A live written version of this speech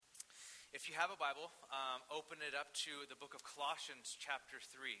If you have a Bible, open it up to the book of Colossians chapter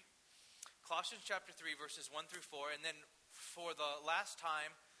 3. Colossians chapter 3, verses 1 through 4. And then for the last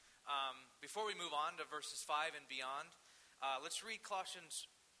time, before we move on to verses 5 and beyond, let's read Colossians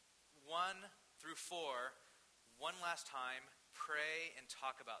 1 through 4 one last time, pray and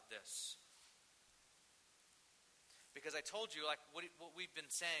talk about this. Because I told you, like what we've been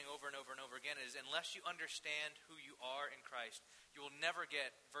saying over and over and over again is, unless you understand who you are in Christ, you will never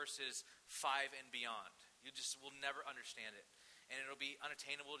get verses 5 and beyond. You just will never understand it. And it'll be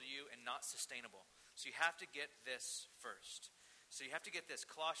unattainable to you and not sustainable. So you have to get this first. So you have to get this.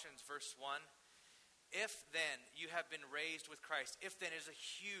 Colossians verse 1. If then you have been raised with Christ. If then is a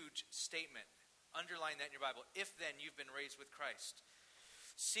huge statement. Underline that in your Bible. If then you've been raised with Christ.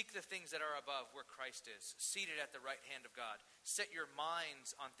 Seek the things that are above where Christ is, seated at the right hand of God. Set your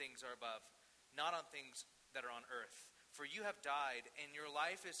minds on things that are above, not on things that are on earth. For you have died, and your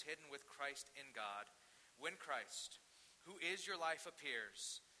life is hidden with Christ in God. When Christ, who is your life,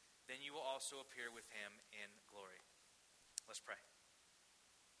 appears, then you will also appear with him in glory. Let's pray.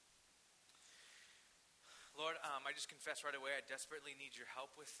 Lord, I just confess right away, I desperately need your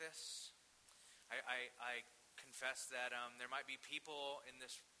help with this. I confess that there might be people in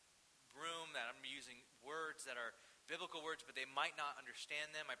this room that I'm using words that are biblical words, but they might not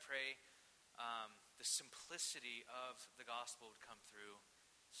understand them. I pray the simplicity of the gospel would come through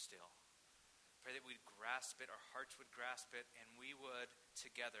still. Pray that we'd grasp it, our hearts would grasp it, and we would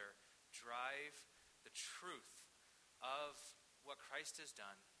together drive the truth of what Christ has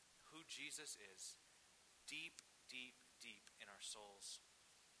done, who Jesus is, deep, deep, deep in our souls.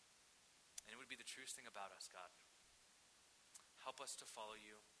 And it would be the truest thing about us, God. Help us to follow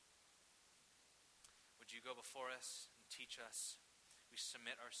you. Would you go before us and teach us? We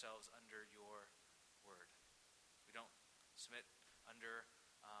submit ourselves under your word. We don't submit under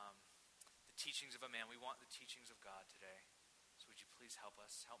the teachings of a man. We want the teachings of God today. So would you please help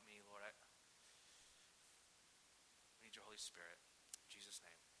us? Help me, Lord. We need your Holy Spirit. In Jesus'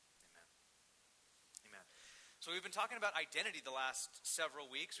 name, amen. Amen. So we've been talking about identity the last several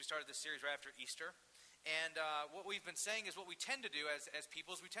weeks. We started this series right after Easter. And what we've been saying is what we tend to do as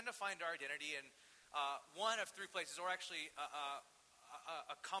people is we tend to find our identity in one of three places, or actually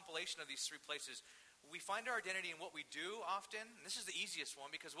a compilation of these three places. We find our identity in what we do often. And this is the easiest one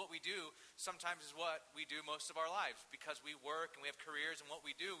because what we do sometimes is what we do most of our lives. Because we work and we have careers, and what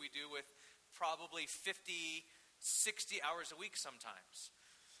we do with probably 50, 60 hours a week sometimes.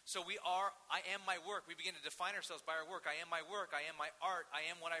 So I am my work. We begin to define ourselves by our work. I am my work. I am my art. I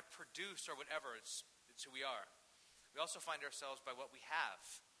am what I produce or whatever. It's who we are. We also find ourselves by what we have,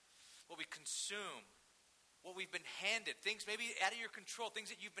 what we consume, what we've been handed. Things maybe out of your control,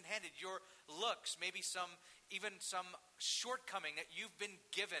 things that you've been handed, your looks, maybe some shortcoming that you've been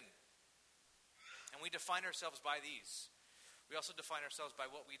given. And we define ourselves by these. We also define ourselves by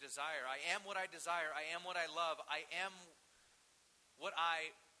what we desire. I am what I desire. I am what I love. I am what I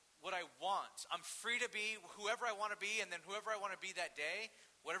want. I'm free to be whoever I want to be, and then whoever I want to be that day,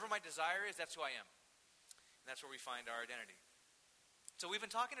 whatever my desire is, that's who I am. And that's where we find our identity. So we've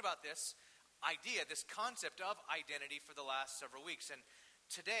been talking about this idea, this concept of identity for the last several weeks. And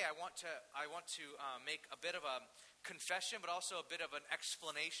today I want to make a bit of a confession, but also a bit of an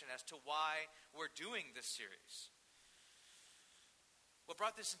explanation as to why we're doing this series. What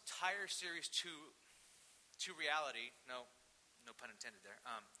brought this entire series to reality, no pun intended there,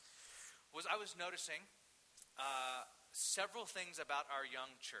 was I was noticing several things about our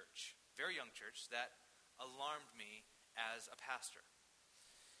young church, very young church, that alarmed me as a pastor.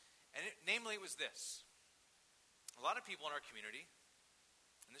 And namely, it was this. A lot of people in our community,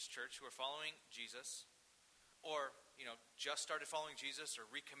 in this church, who are following Jesus, or just started following Jesus, or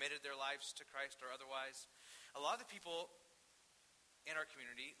recommitted their lives to Christ, or otherwise, a lot of the people in our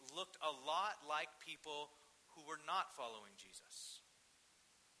community looked a lot like people who were not following Jesus.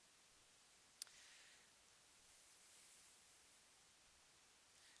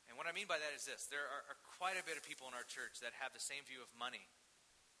 And what I mean by that is this. There are quite a bit of people in our church that have the same view of money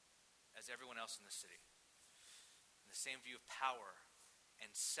as everyone else in the city. And the same view of power and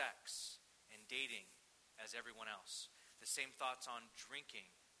sex and dating as everyone else. The same thoughts on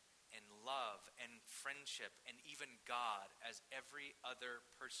drinking and love and friendship and even God as every other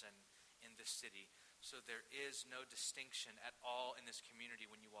person in this city. So there is no distinction at all in this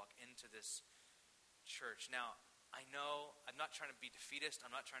community when you walk into this church. Now, I know I'm not trying to be defeatist.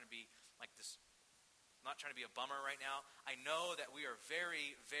 I'm not trying to be like this. I'm not trying to be a bummer right now. I know that we are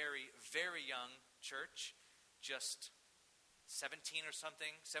very, very, very young church, just 17 or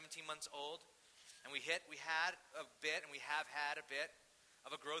something, 17 months old. And we had a bit, and we have had a bit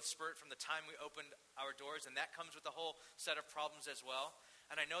of a growth spurt from the time we opened our doors, and that comes with a whole set of problems as well.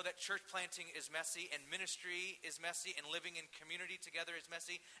 And I know that church planting is messy, and ministry is messy, and living in community together is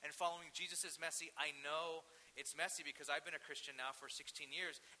messy, and following Jesus is messy. I know it's messy because I've been a Christian now for 16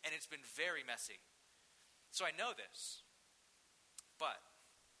 years, and it's been very messy. So I know this. But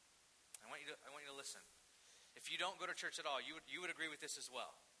I want you to listen. If you don't go to church at all, you would agree with this as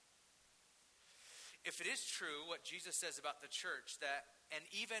well. If it is true what Jesus says about the church, that, and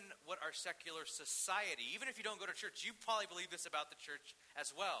even what our secular society, even if you don't go to church, you probably believe this about the church as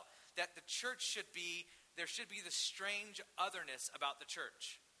well, that the church there should be this strange otherness about the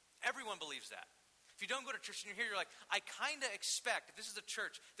church. Everyone believes that. If you don't go to church and you're here, you're like, I kind of expect, if this is a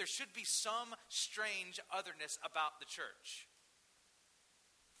church, there should be some strange otherness about the church.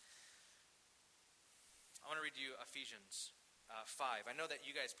 I want to read you Ephesians 5. I know that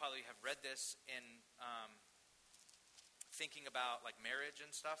you guys probably have read this in thinking about like marriage and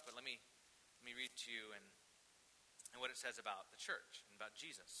stuff, but let me read to you and what it says about the church and about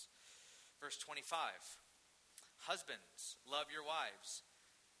Jesus. Verse 25. Husbands, love your wives.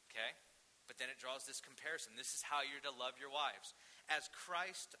 Okay? But then it draws this comparison. This is how you're to love your wives. As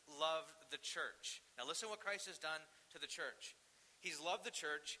Christ loved the church. Now listen what Christ has done to the church. He's loved the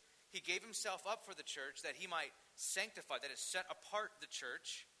church. He gave himself up for the church that he might sanctify, that is, set apart the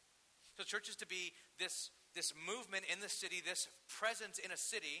church. So church is to be this movement in the city, this presence in a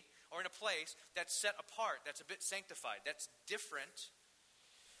city or in a place that's set apart, that's a bit sanctified, that's different.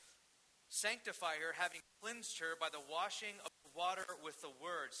 Sanctify her, having cleansed her by the washing of water with the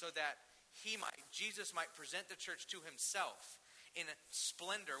word, so that Jesus might present the church to himself in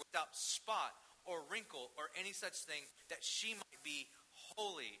splendor, without spot or wrinkle or any such thing, that she might be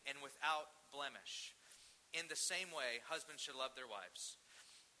holy and without blemish. In the same way, husbands should love their wives.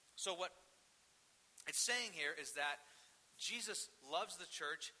 So what it's saying here is that Jesus loves the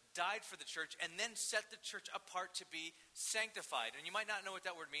church, died for the church, and then set the church apart to be sanctified. And you might not know what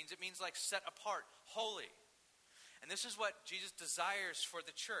that word means. It means like set apart, holy. And this is what Jesus desires for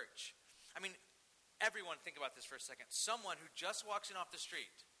the church. I mean, everyone, think about this for a second. Someone who just walks in off the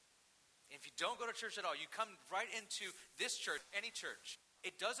street, and if you don't go to church at all, you come right into this church, any church.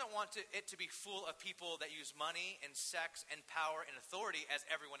 It doesn't want it to be full of people that use money and sex and power and authority as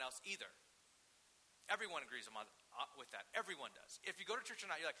everyone else either. Everyone agrees with that. Everyone does. If you go to church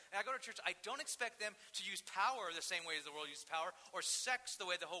or not, you're like, I go to church, I don't expect them to use power the same way as the world uses power, or sex the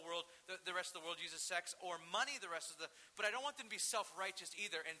way the rest of the world uses sex, or money but I don't want them to be self-righteous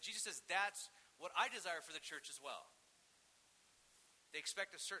either. And Jesus says that's what I desire for the church as well. They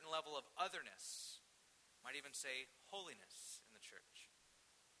expect a certain level of otherness, might even say holiness in the church.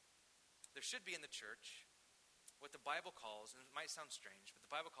 There should be in the church what the Bible calls, and it might sound strange, but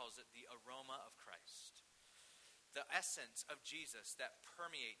the Bible calls it the aroma of Christ. The essence of Jesus that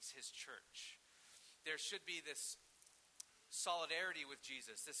permeates his church. There should be this solidarity with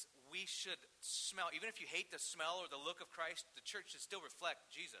Jesus. We should smell, even if you hate the smell or the look of Christ, the church should still reflect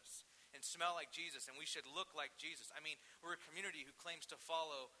Jesus and smell like Jesus, and we should look like Jesus. I mean, we're a community who claims to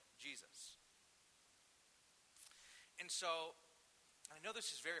follow Jesus. And so, I know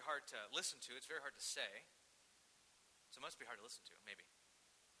this is very hard to listen to. It's very hard to say. So it must be hard to listen to, maybe.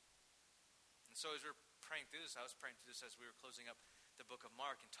 And so as we're praying through this, I was praying through this as we were closing up the book of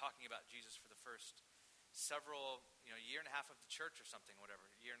Mark and talking about Jesus for the first several, year and a half of the church or something, whatever,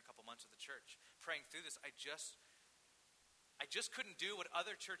 a year and a couple months of the church. Praying through this, I just couldn't do what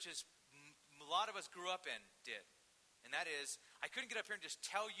other churches, a lot of us grew up in, did. And that is, I couldn't get up here and just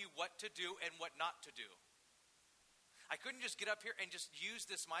tell you what to do and what not to do. I couldn't just get up here and just use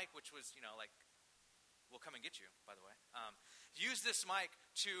this mic, which was, we'll come and get you, by the way. Use this mic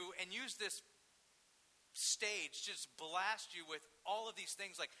and use this stage to just blast you with all of these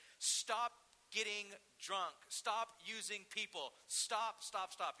things like stop getting drunk, stop using people, stop.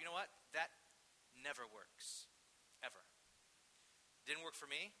 You know what? That never works, ever. Didn't work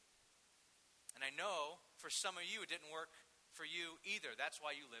for me. And I know for some of you it didn't work for you either. That's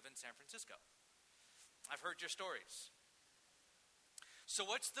why you live in San Francisco. I've heard your stories. So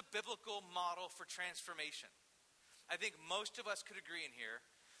what's the biblical model for transformation? I think most of us could agree in here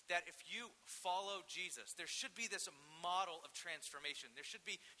that if you follow Jesus, there should be this model of transformation. You should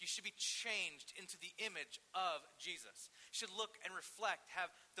be changed into the image of Jesus. You should look and reflect,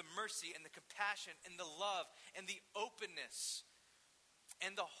 have the mercy and the compassion and the love and the openness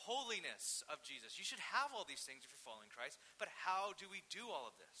and the holiness of Jesus. You should have all these things if you're following Christ, but how do we do all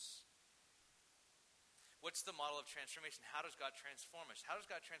of this? What's the model of transformation? How does God transform us? How does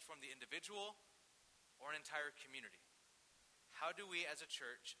God transform the individual or an entire community? How do we as a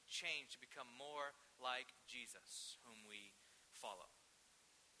church change to become more like Jesus, whom we follow?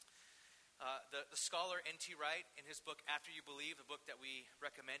 The scholar N.T. Wright, in his book After You Believe, the book that we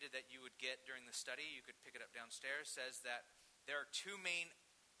recommended that you would get during the study, you could pick it up downstairs, says that there are two main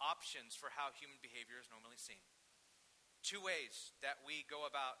options for how human behavior is normally seen. Two ways that we go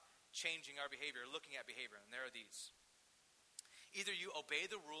about changing our behavior, looking at behavior, and there are these. Either you obey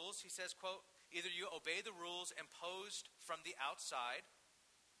the rules, he says, quote, either you obey the rules imposed from the outside,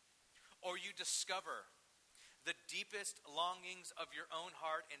 or you discover the deepest longings of your own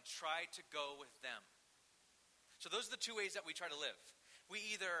heart and try to go with them. So those are the two ways that we try to live. We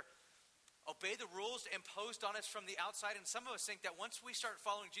either obey the rules imposed on us from the outside, and some of us think that once we start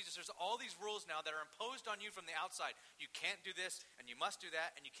following Jesus, there's all these rules now that are imposed on you from the outside. You can't do this, and you must do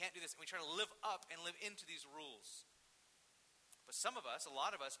that, and you can't do this, and we try to live up and live into these rules. But some of us, a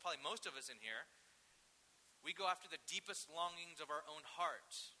lot of us, probably most of us in here, we go after the deepest longings of our own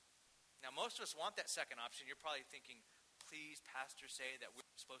heart. Now, most of us want that second option. You're probably thinking, please, Pastor, say that we're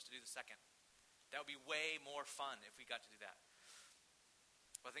supposed to do the second. That would be way more fun if we got to do that.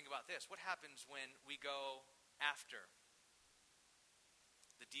 But think about this. What happens when we go after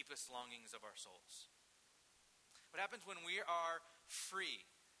the deepest longings of our souls? What happens when we are free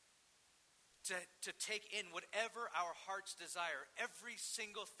to take in whatever our hearts desire, every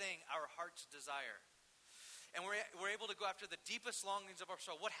single thing our hearts desire? And we're able to go after the deepest longings of our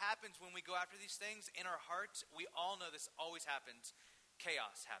soul. What happens when we go after these things in our hearts? We all know this always happens.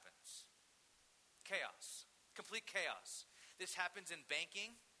 Chaos happens. Chaos. Complete chaos. This happens in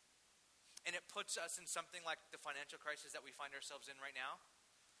banking, and it puts us in something like the financial crisis that we find ourselves in right now.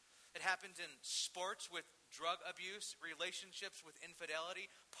 It happens in sports with drug abuse, relationships with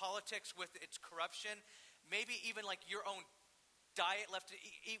infidelity, politics with its corruption, maybe even like your own diet left to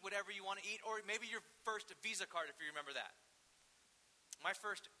eat whatever you want to eat, or maybe your first Visa card, if you remember that. My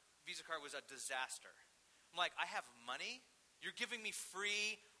first Visa card was a disaster. I'm like, I have money? You're giving me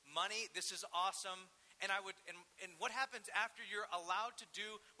free money? This is awesome. And what happens after you're allowed to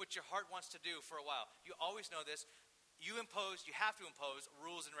do what your heart wants to do for a while? You always know this. You have to impose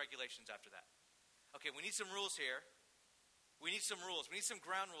rules and regulations after that. Okay, we need some rules here. We need some rules. We need some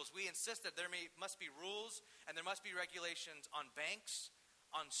ground rules. We insist that there must be rules and there must be regulations on banks,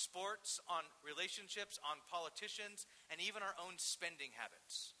 on sports, on relationships, on politicians, and even our own spending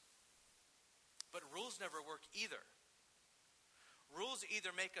habits. But rules never work either. Rules either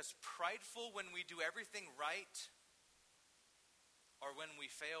make us prideful when we do everything right, or when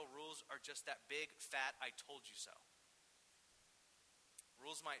we fail, rules are just that big, fat, I told you so.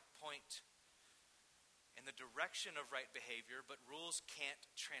 Rules might point in the direction of right behavior, but rules can't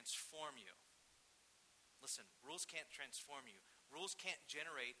transform you. Listen, rules can't transform you. Rules can't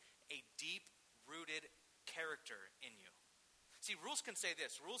generate a deep-rooted character in you. See, rules can say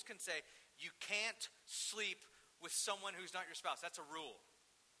this. Rules can say, you can't sleep with someone who's not your spouse. That's a rule.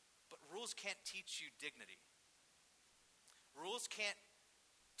 But rules can't teach you dignity. Rules can't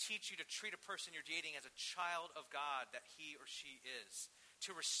teach you to treat a person you're dating as a child of God that he or she is.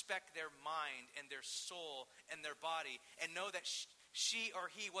 To respect their mind and their soul and their body, and know that she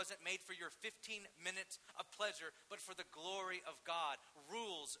or he wasn't made for your 15 minutes of pleasure, but for the glory of God.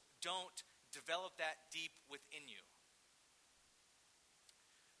 Rules don't develop that deep within you.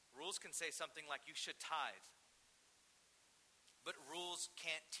 Rules can say something like you should tithe, but rules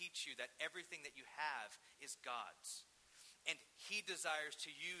can't teach you that everything that you have is God's. And he desires to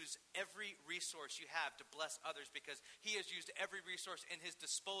use every resource you have to bless others, because he has used every resource in his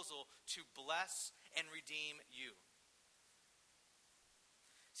disposal to bless and redeem you.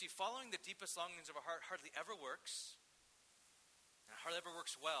 See, following the deepest longings of our heart hardly ever works, and it hardly ever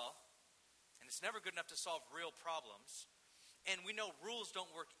works well, and it's never good enough to solve real problems. And we know rules don't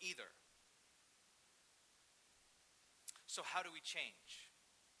work either. So how do we change?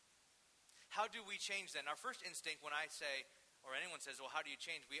 How do we change then? Our first instinct when I say, or anyone says, well, how do you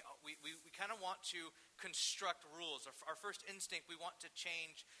change? We kind of want to construct rules. Our first instinct, we want to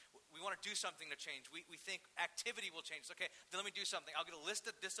change. We want to do something to change. We think activity will change. Okay, then let me do something. I'll get a list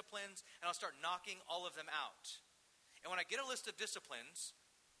of disciplines, and I'll start knocking all of them out. And when I get a list of disciplines,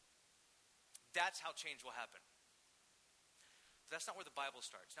 that's how change will happen. But that's not where the Bible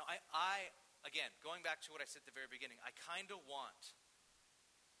starts. Now, I again, going back to what I said at the very beginning, I kind of want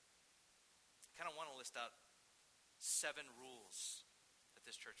to list out 7 rules that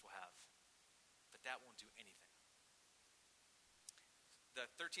this church will have, but that won't do anything. The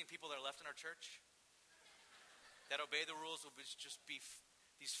 13 people that are left in our church that obey the rules will just be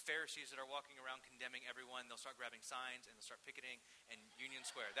these Pharisees that are walking around condemning everyone. They'll start grabbing signs and they'll start picketing in Union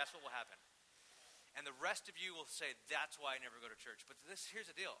Square. That's what will happen. And the rest of you will say, that's why I never go to church. But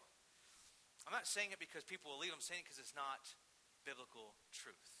here's the deal. I'm not saying it because people will leave. I'm saying it because it's not biblical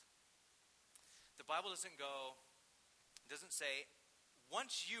truth. the Bible doesn't say,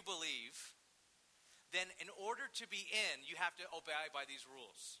 once you believe, then in order to be in, you have to obey by these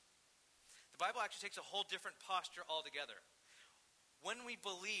rules. The Bible actually takes a whole different posture altogether. When we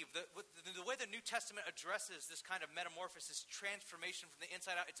believe, the way the New Testament addresses this kind of metamorphosis, transformation from the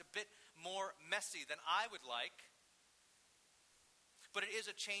inside out, it's a bit more messy than I would like. But it is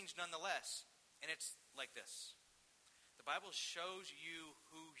a change nonetheless. And it's like this. The Bible shows you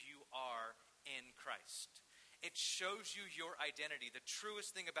who you are in Christ. It shows you your identity, the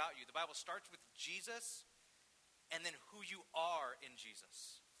truest thing about you. The Bible starts with Jesus and then who you are in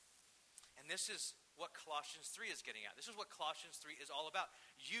Jesus. And this is what Colossians 3 is getting at. This is what Colossians 3 is all about.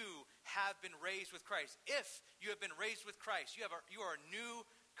 You have been raised with Christ. If you have been raised with Christ, you are a new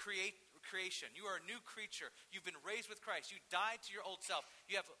creation. You are a new creature. You've been raised with Christ. You died to your old self.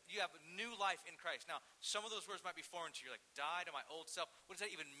 You have a new life in Christ. Now, some of those words might be foreign to you. You're like, die to my old self. What does that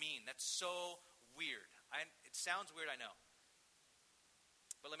even mean? That's so weird. It sounds weird, I know.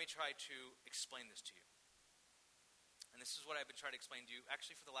 But let me try to explain this to you. And this is what I've been trying to explain to you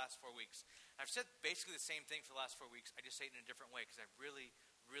actually for the last 4 weeks. I've said basically the same thing for the last 4 weeks. I just say it in a different way because I really,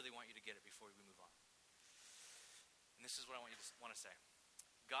 really want you to get it before we move on. And this is what I want to say.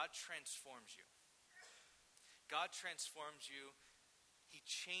 God transforms you. God transforms you. He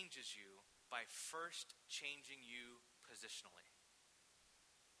changes you by first changing you positionally.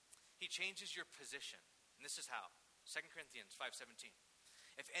 He changes your position. And this is how. 2 Corinthians 5:17.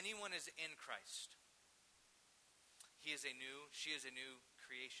 If anyone is in Christ, she is a new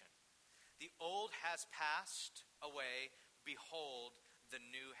creation. The old has passed away. Behold, the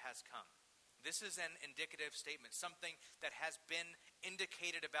new has come. This is an indicative statement, something that has been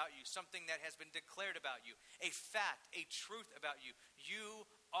indicated about you, something that has been declared about you, a fact, a truth about you. You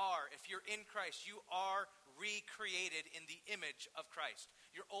are, if you're in Christ, you are recreated in the image of Christ.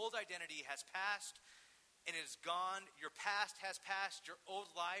 Your old identity has passed and is gone. Your past has passed. Your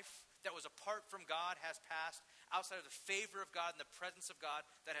old life that was apart from God has passed. Outside of the favor of God and the presence of God,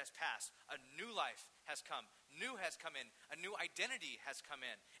 that has passed. A new life has come. New has come in. A new identity has come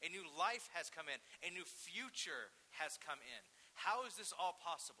in. A new life has come in. A new future has come in. How is this all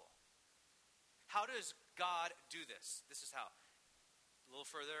possible? How does God do this? This is how. A little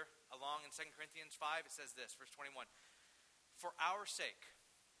further along in 2 Corinthians 5, it says this, verse 21. For our sake,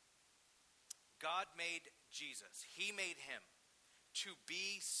 God made Jesus. He made him to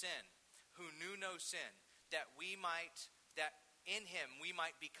be sin, who knew no sin, that in him we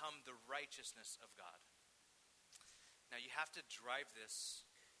might become the righteousness of God. Now you have to drive this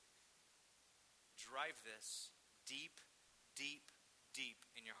deep, deep, deep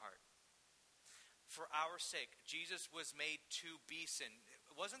in your heart. For our sake, Jesus was made to be sin.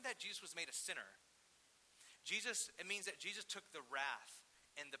 It wasn't that Jesus was made a sinner. It means that Jesus took the wrath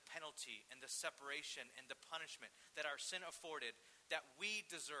and the penalty and the separation and the punishment that our sin afforded that we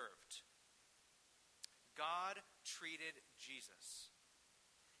deserved. God treated Jesus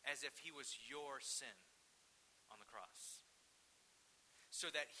as if he was your sin on the cross, so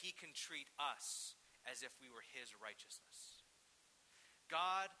that he can treat us as if we were his righteousness.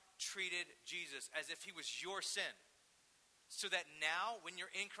 God treated Jesus as if he was your sin, so that now when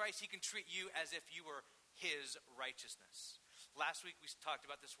you're in Christ, he can treat you as if you were his righteousness. Last week we talked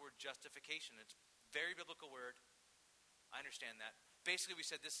about this word justification. It's a very biblical word. I understand that. Basically we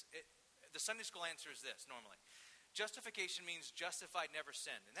said this, the Sunday school answer is this normally. Justification means justified, never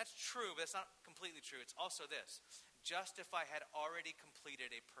sinned. And that's true, but it's not completely true. It's also this. Justify had already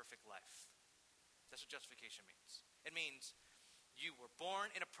completed a perfect life. That's what justification means. It means you were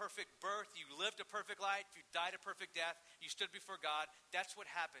born in a perfect birth, you lived a perfect life, you died a perfect death, you stood before God. That's what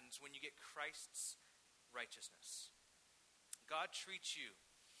happens when you get Christ's righteousness. God treats you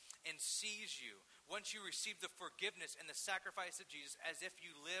and sees you, once you receive the forgiveness and the sacrifice of Jesus, as if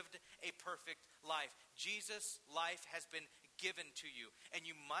you lived a perfect life. Jesus' life has been given to you, and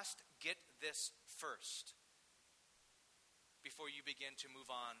you must get this first before you begin to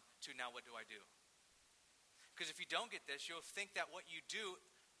move on to now what do I do? Because if you don't get this, you'll think that what you do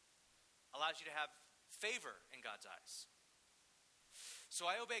allows you to have favor in God's eyes.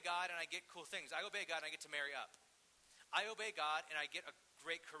 So I obey God and I get cool things. I obey God and I get to marry up. I obey God and I get a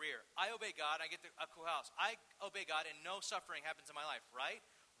great career. I obey God and I get a cool house. I obey God and no suffering happens in my life, right?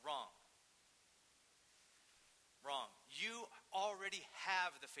 Wrong. Wrong. You already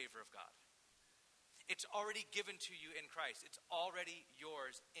have the favor of God. It's already given to you in Christ. It's already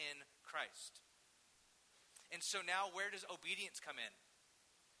yours in Christ. And so now where does obedience come in?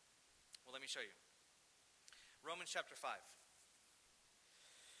 Well, let me show you. Romans chapter 5.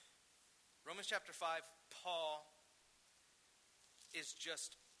 Romans chapter 5, Paul is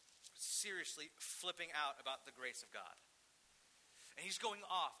just seriously flipping out about the grace of God. And he's going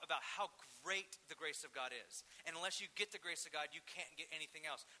off about how great the grace of God is. And unless you get the grace of God, you can't get anything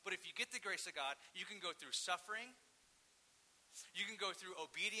else. But if you get the grace of God, you can go through suffering. You can go through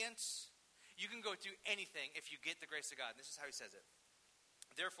obedience. You can go through anything if you get the grace of God. And this is how he says it.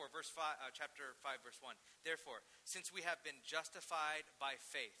 Therefore, chapter 5, verse 1. Therefore, since we have been justified by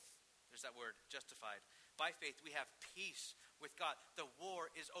faith, there's that word, justified. By faith, we have peace with God. The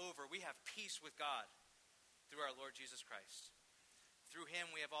war is over. We have peace with God through our Lord Jesus Christ. Through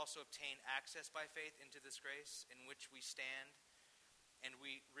him we have also obtained access by faith into this grace in which we stand, and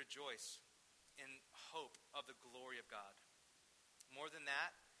we rejoice in hope of the glory of God. More than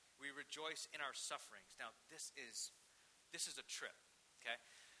that, we rejoice in our sufferings. Now, this is a trip, okay?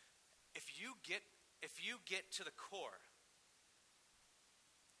 If you get to the core,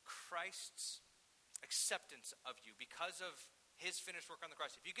 Christ's acceptance of you because of his finished work on the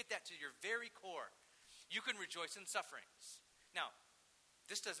cross, if you get that to your very core, you can rejoice in sufferings. Now,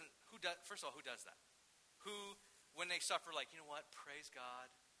 first of all, who does that? Who, when they suffer, like, you know what, praise God.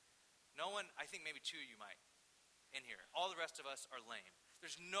 No one, I think maybe two of you might in here. All the rest of us are lame.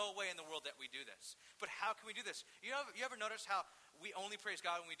 There's no way in the world that we do this. But how can we do this? You ever notice how we only praise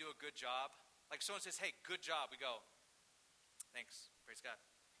God when we do a good job? Like someone says, hey, good job. We go, thanks, praise God.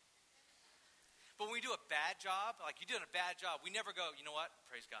 But when we do a bad job, like you did a bad job, we never go, you know what,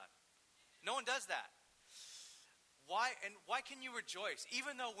 praise God. No one does that. Why can you rejoice?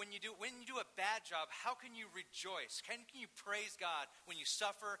 Even though when you do a bad job, how can you rejoice? Can you praise God when you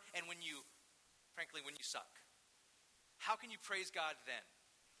suffer and when you suck? How can you praise God then?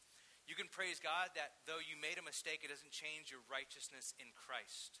 You can praise God that though you made a mistake, it doesn't change your righteousness in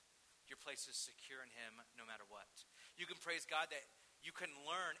Christ. Your place is secure in him no matter what. You can praise God that you can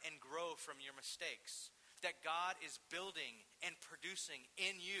learn and grow from your mistakes. That God is building and producing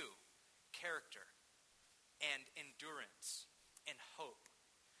in you character and endurance and hope.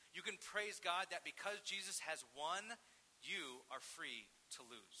 You can praise God that because Jesus has won, you are free to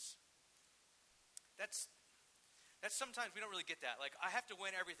lose. That's sometimes we don't really get that. Like, I have to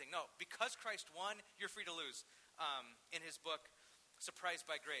win everything. No, because Christ won, you're free to lose. In his book, Surprised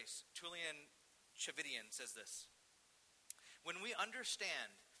by Grace, Tullian Tchividjian says this. When we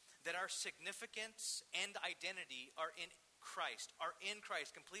understand that our significance and identity are in Christ,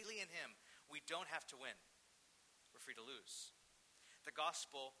 completely in him, we don't have to win. We're free to lose. The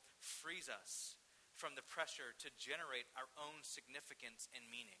gospel frees us from the pressure to generate our own significance and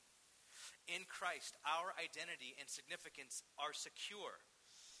meaning. In Christ, our identity and significance are secure,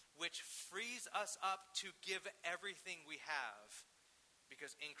 which frees us up to give everything we have,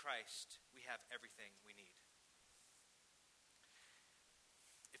 because in Christ, we have everything we need.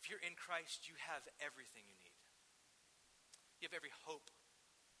 If you're in Christ, you have everything you need. You have every hope.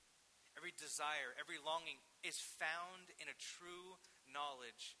 Every desire, every longing is found in a true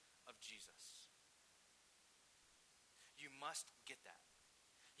knowledge of Jesus. You must get that.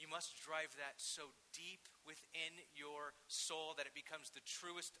 You must drive that so deep within your soul that it becomes the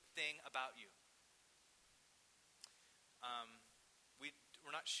truest thing about you.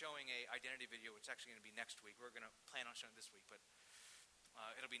 We're not showing an identity video. It's actually going to be next week. We're going to plan on showing it this week, but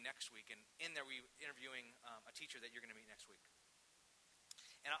it'll be next week. And in there, we're interviewing a teacher that you're going to meet next week.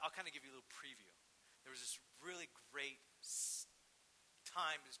 And I'll kind of give you a little preview. There was this really great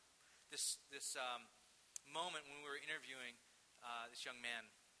time, this moment when we were interviewing this young man,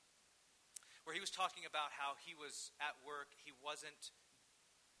 where he was talking about how he was at work, he wasn't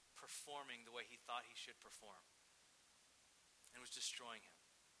performing the way he thought he should perform. And it was destroying him.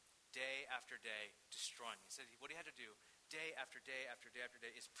 Day after day, destroying him. He said what he had to do day after day after day after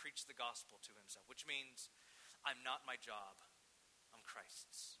day is preach the gospel to himself, which means I'm not my job. I'm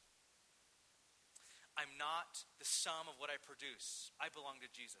Christ's. I'm not the sum of what I produce. I belong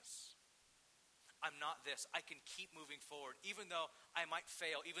to Jesus. I'm not this. I can keep moving forward, even though I might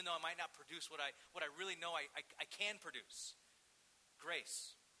fail, even though I might not produce what I really know I can produce.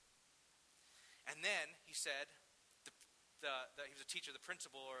 Grace. And then he said, he was a teacher, the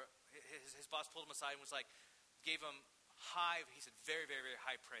principal, or his boss pulled him aside and was like, gave him very, very, very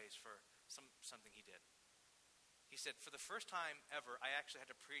high praise for something he did. He said, for the first time ever, I actually had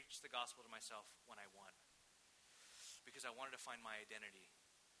to preach the gospel to myself when I won. Because I wanted to find my identity.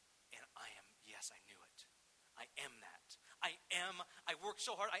 And I knew it. I am that. I worked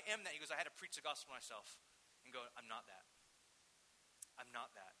so hard, I am that. He goes, I had to preach the gospel to myself. And go, I'm not that. I'm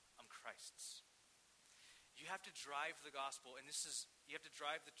not that. I'm Christ's. You have to drive the gospel, and you have to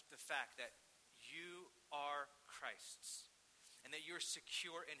drive the fact that you are Christ's. And that you're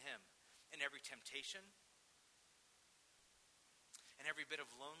secure in him in every temptation, and every bit of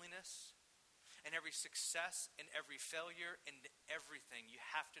loneliness and every success and every failure and everything. You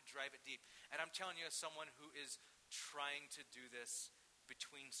have to drive it deep. And I'm telling you, as someone who is trying to do this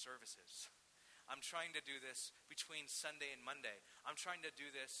between services, I'm trying to do this between Sunday and Monday. I'm trying to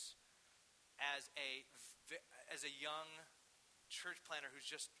do this as a young church planner who's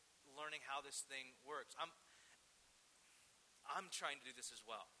just learning how this thing works. I'm trying to do this as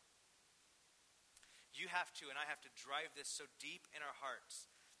well. You have to, and I have to drive this so deep in our hearts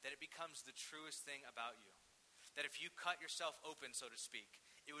that it becomes the truest thing about you. That if you cut yourself open, so to speak,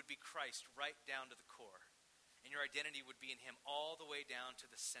 it would be Christ right down to the core. And your identity would be in him all the way down to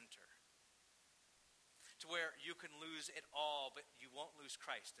the center. To where you can lose it all, but you won't lose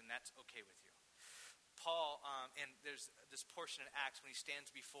Christ, and that's okay with you. Paul, and there's this portion in Acts when he stands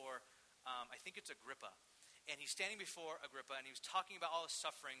before, I think it's Agrippa. And he's standing before Agrippa, and he was talking about all his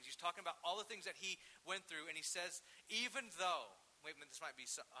sufferings. He's talking about all the things that he went through, and he says, even though, wait a minute, I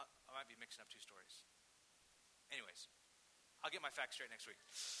might be mixing up two stories. Anyways, I'll get my facts straight next week.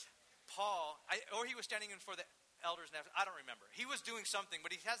 Paul, or he was standing in for the elders, I don't remember. He was doing something,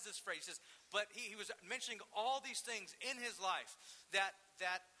 but he has this phrase, he says, but he was mentioning all these things in his life that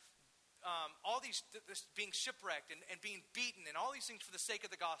all these this being shipwrecked and being beaten and all these things for the sake of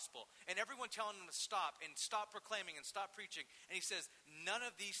the gospel, and everyone telling him to stop and stop proclaiming and stop preaching, and he says, none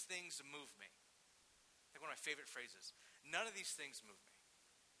of these things move me. Like one of my favorite phrases. None of these things move me.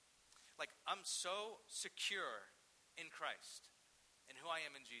 Like, I'm so secure in Christ and who I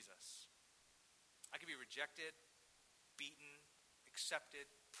am in Jesus. I could be rejected, beaten, accepted,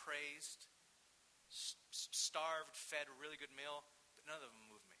 praised, starved, fed a really good meal, but none of them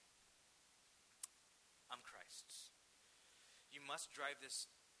move me. I'm Christ's. You must drive this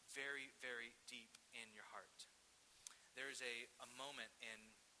very, very deep in your heart. There is a moment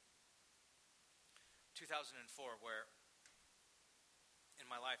in 2004 where in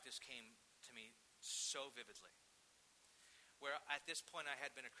my life this came to me so vividly. Where at this point I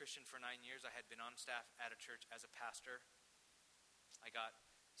had been a Christian for 9 years. I had been on staff at a church as a pastor. I got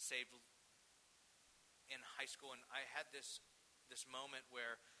saved in high school, and I had this moment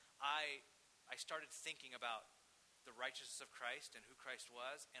where I started thinking about the righteousness of Christ and who Christ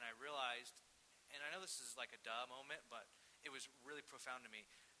was, and I realized, and I know this is like a duh moment, but it was really profound to me,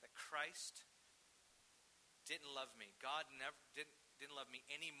 that Christ didn't love me. God didn't love me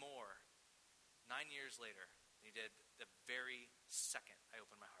any more 9 years later than he did the very second I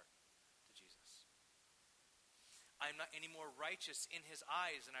opened my heart to Jesus. I'm not any more righteous in his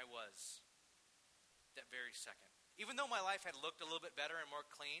eyes than I was that very second. Even though my life had looked a little bit better and more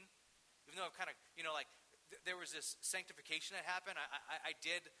clean, even though I've kind of, there was this sanctification that happened, I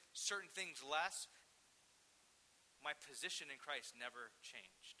did certain things less, my position in Christ never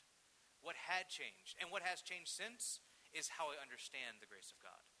changed. What had changed, and what has changed since, is how I understand the grace of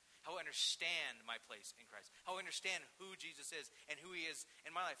God. How I understand my place in Christ. How I understand who Jesus is and who he is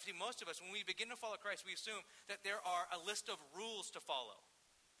in my life. See, most of us, when we begin to follow Christ, we assume that there are a list of rules to follow.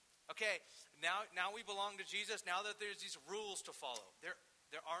 Okay, now we belong to Jesus. Now that there's these rules to follow.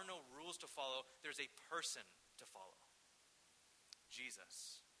 There are no rules to follow. There's a person to follow.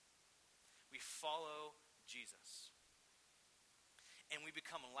 Jesus. We follow Jesus. And we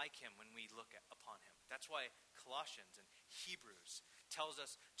become like him when we look upon him. That's why Colossians and Hebrews tells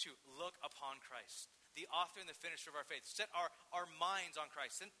us to look upon Christ, the author and the finisher of our faith. Set our minds on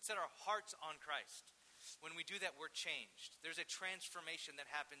Christ. Set our hearts on Christ. When we do that, we're changed. There's a transformation that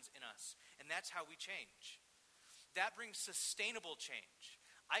happens in us. And that's how we change. That brings sustainable change.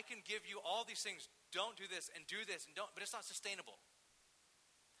 I can give you all these things. Don't do this and do this and don't, but it's not sustainable.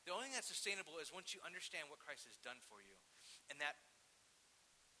 The only thing that's sustainable is once you understand what Christ has done for you. And that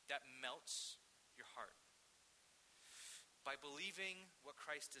melts your heart. By believing what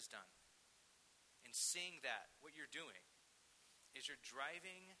Christ has done and seeing that, what you're doing is you're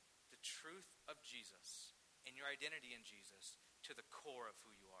driving the truth of Jesus and your identity in Jesus to the core of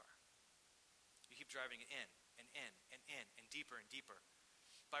who you are. You keep driving it in and in and in and deeper and deeper.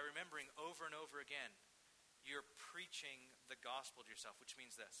 By remembering over and over again, you're preaching the gospel to yourself, which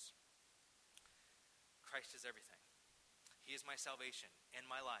means this. Christ is everything. He is my salvation and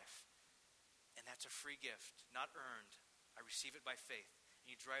my life. And that's a free gift, not earned. I receive it by faith.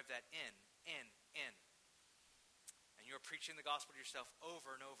 And you drive that in. And you're preaching the gospel to yourself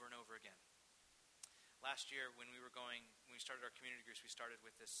over and over and over again. Last year when we started our community groups, we started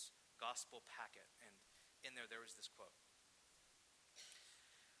with this gospel packet. And in there was this quote.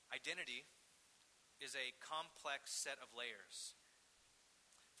 Identity is a complex set of layers.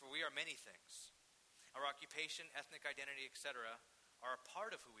 For we are many things. Our occupation, ethnic identity, etc. are a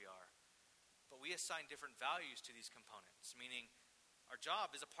part of who we are. But we assign different values to these components, meaning Our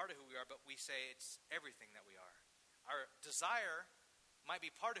job is a part of who we are, but we say it's everything that we are. Our desire might be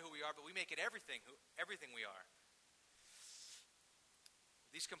part of who we are, but we make it everything we are.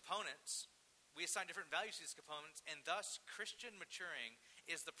 These components, we assign different values to these components, and thus Christian maturing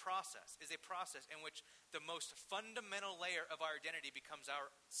is a process in which the most fundamental layer of our identity becomes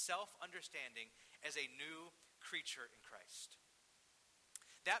our self-understanding as a new creature in Christ.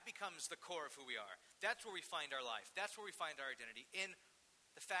 That becomes the core of who we are. That's where we find our life. That's where we find our identity, in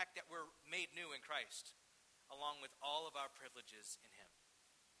the fact that we're made new in Christ, along with all of our privileges in Him.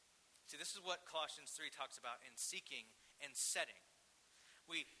 See, this is what Colossians 3 talks about in seeking and setting.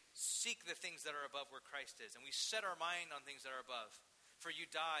 We seek the things that are above where Christ is, and we set our mind on things that are above. For you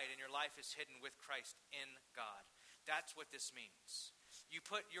died, and your life is hidden with Christ in God. That's what this means. You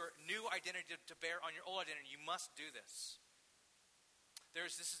put your new identity to bear on your old identity. You must do this.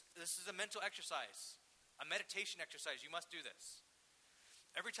 This is a mental exercise, a meditation exercise. You must do this.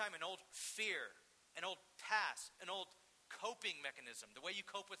 Every time an old fear, an old past, an old coping mechanism, the way you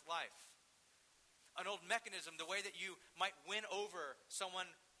cope with life, an old mechanism, the way that you might win over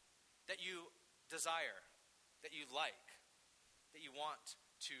someone that you desire, that you like, that you want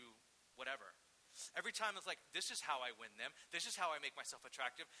to whatever. Every time it's like, this is how I win them. This is how I make myself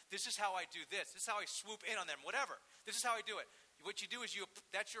attractive. This is how I do this. This is how I swoop in on them, whatever. This is how I do it. What you do is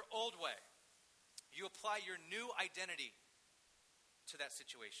that's your old way. You apply your new identity to that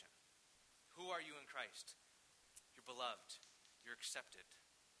situation. Who are you in Christ? You're beloved. You're accepted.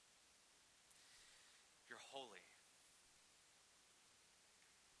 You're holy.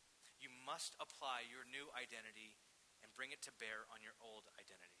 You must apply your new identity and bring it to bear on your old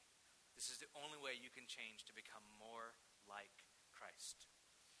identity. This is the only way you can change to become more like Christ.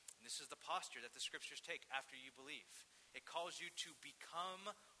 And this is the posture that the scriptures take after you believe. It calls you to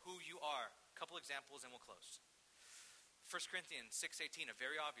become who you are. A couple examples and we'll close. 1 Corinthians 6:18, a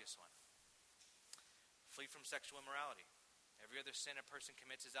very obvious one. Flee from sexual immorality. Every other sin a person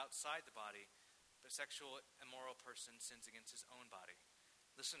commits is outside the body, but a sexual immoral person sins against his own body.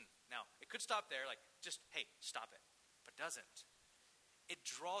 Listen, now, it could stop there, like, just, hey, stop it. But doesn't. It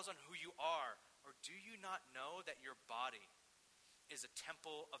draws on who you are. Or do you not know that your body is a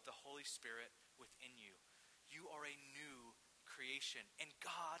temple of the Holy Spirit within you? You are a new creation, and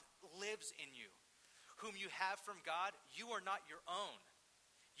God lives in you. Whom you have from God, you are not your own.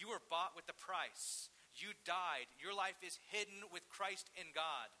 You were bought with a price. You died. Your life is hidden with Christ in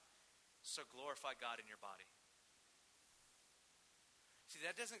God. So glorify God in your body. See,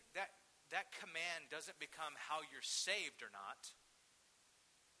 that command doesn't become how you're saved or not.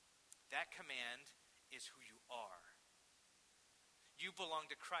 That command is who you are. You belong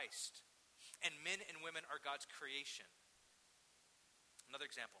to Christ, and men and women are God's creation. Another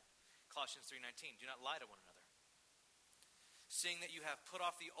example, Colossians 3:19, do not lie to one another. Seeing that you have put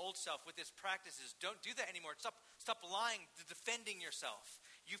off the old self with its practices, don't do that anymore. Stop lying, defending yourself.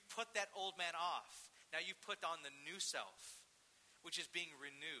 You've put that old man off. Now you've put on the new self, which is being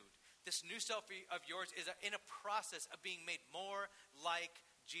renewed. This new self of yours is in a process of being made more like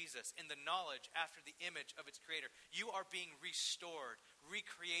Jesus in the knowledge after the image of its creator. You are being restored,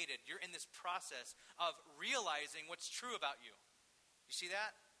 recreated. You're in this process of realizing what's true about you. You see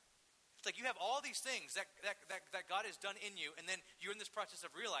that? It's like you have all these things that God has done in you, and then you're in this process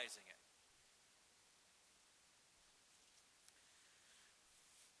of realizing it.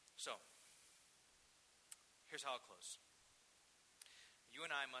 So, here's how I'll close. You and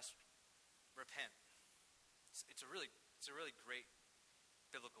I must repent. It's a really great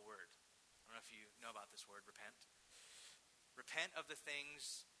biblical word. I don't know if you know about this word, repent. Repent of the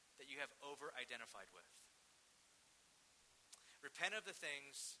things that you have over-identified with. Repent of the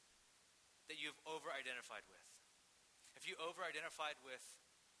things that you've over-identified with. If you over-identified with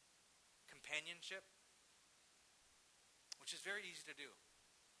companionship, which is very easy to do.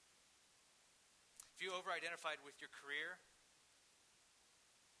 If you over-identified with your career,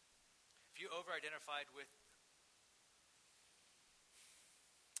 if you over-identified with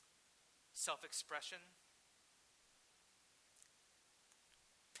self-expression,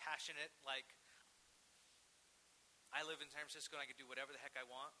 passionate, like, I live in San Francisco and I can do whatever the heck I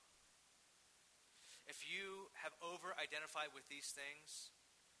want. If you have over-identified with these things,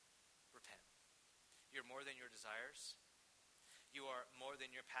 repent. You're more than your desires. You are more than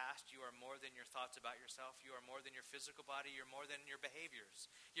your past. You are more than your thoughts about yourself. You are more than your physical body. You're more than your behaviors.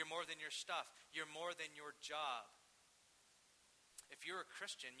 You're more than your stuff. You're more than your job. If you're a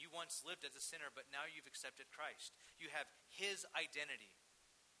Christian, you once lived as a sinner, but now you've accepted Christ. You have His identity,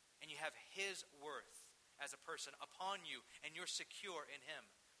 and you have His worth as a person upon you, and you're secure in Him.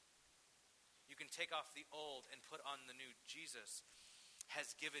 You can take off the old and put on the new. Jesus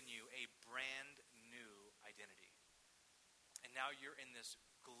has given you a brand new identity. And now you're in this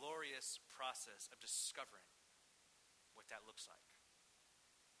glorious process of discovering what that looks like.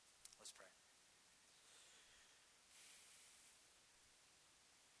 Let's pray.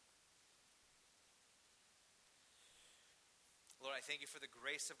 Lord, I thank you for the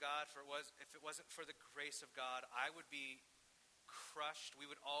grace of God. If it wasn't for the grace of God, I would be crushed. We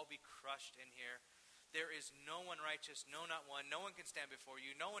would all be crushed in here. There is no one righteous, no, not one. No one can stand before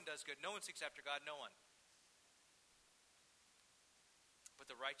you. No one does good. No one seeks after God. No one. But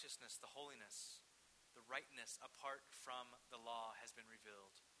the righteousness, the holiness, the rightness apart from the law has been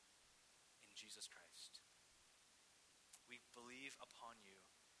revealed in Jesus Christ. We believe upon you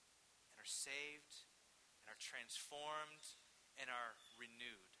and are saved and are transformed and are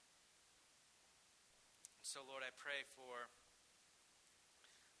renewed. And so, Lord, I pray for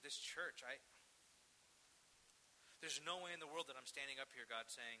this church. There's no way in the world that I'm standing up here, God,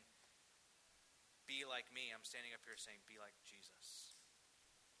 saying, be like me. I'm standing up here saying, be like Jesus.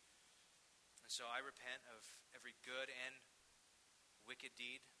 And so I repent of every good and wicked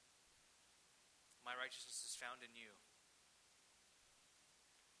deed. My righteousness is found in you.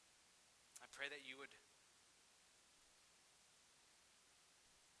 I pray that you would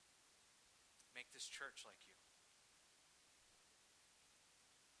make this church like you.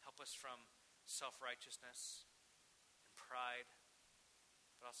 Help us from self-righteousness and pride,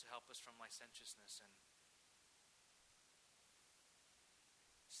 but also help us from licentiousness and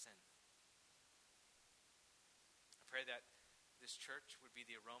sin. I pray that this church would be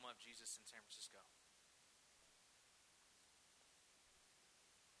the aroma of Jesus in San Francisco.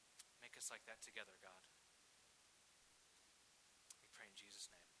 Make us like that together, God.